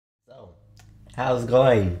how's it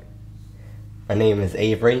going? My name is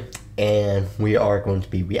Avery, and we are going to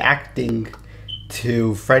be reacting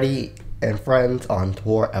to Freddy and Friends on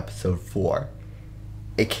Tour Episode 4.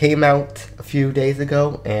 It came out a few days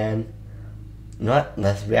ago, and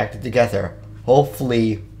let's react it together.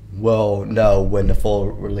 Hopefully, we'll know when the full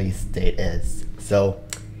release date is. So,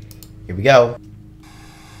 here we go.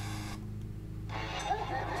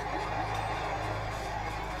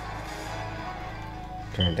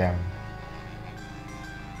 Turn it down.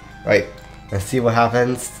 Right, let's see what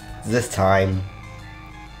happens this time.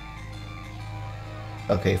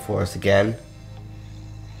 Okay, force again.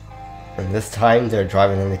 And this time they're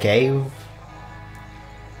driving in the cave.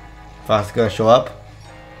 Fox gonna show up?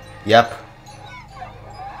 Yep.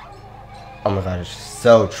 Oh my god, it's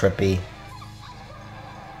so trippy.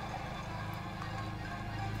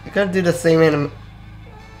 You're gonna do the same anim.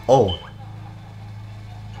 Oh.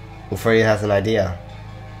 Freddy has an idea.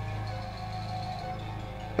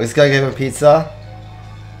 We just gotta give him pizza?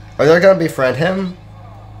 Are they gonna befriend him?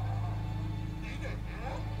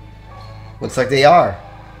 Looks like they are.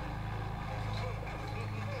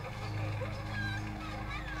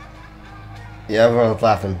 Yeah, everyone's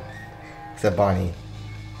laughing. Except Bonnie.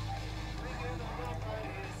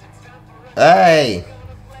 Hey!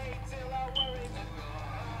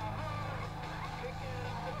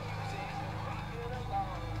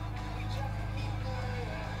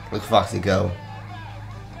 Look Foxy go.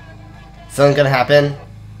 Something gonna happen?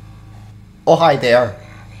 Oh, hi there.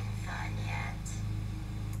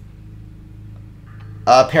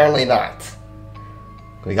 Apparently not.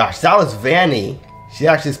 Oh my gosh, that was Vanny. She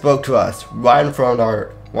actually spoke to us right in front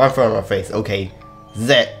of our face. Okay, this is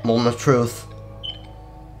it. Moment of truth.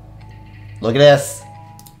 Look at this.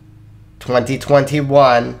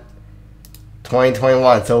 2021.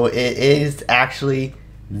 2021. So it is actually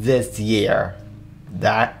this year.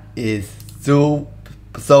 That is so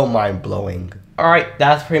mind-blowing. Alright,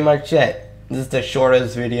 that's pretty much it. This is the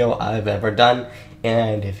shortest video I've ever done,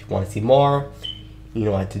 and if you want to see more, you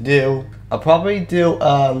know what to do. I'll probably do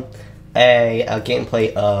a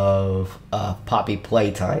gameplay of Poppy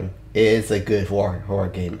Playtime. It is a good horror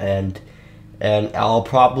game, and I'll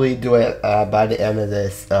probably do it by the end of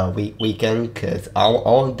this weekend, because I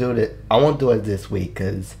won't do it this week,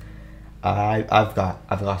 because I've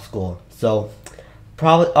got school. So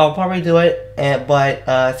I'll probably do it, but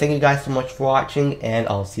thank you guys so much for watching, and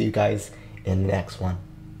I'll see you guys in the next one.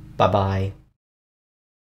 Bye bye.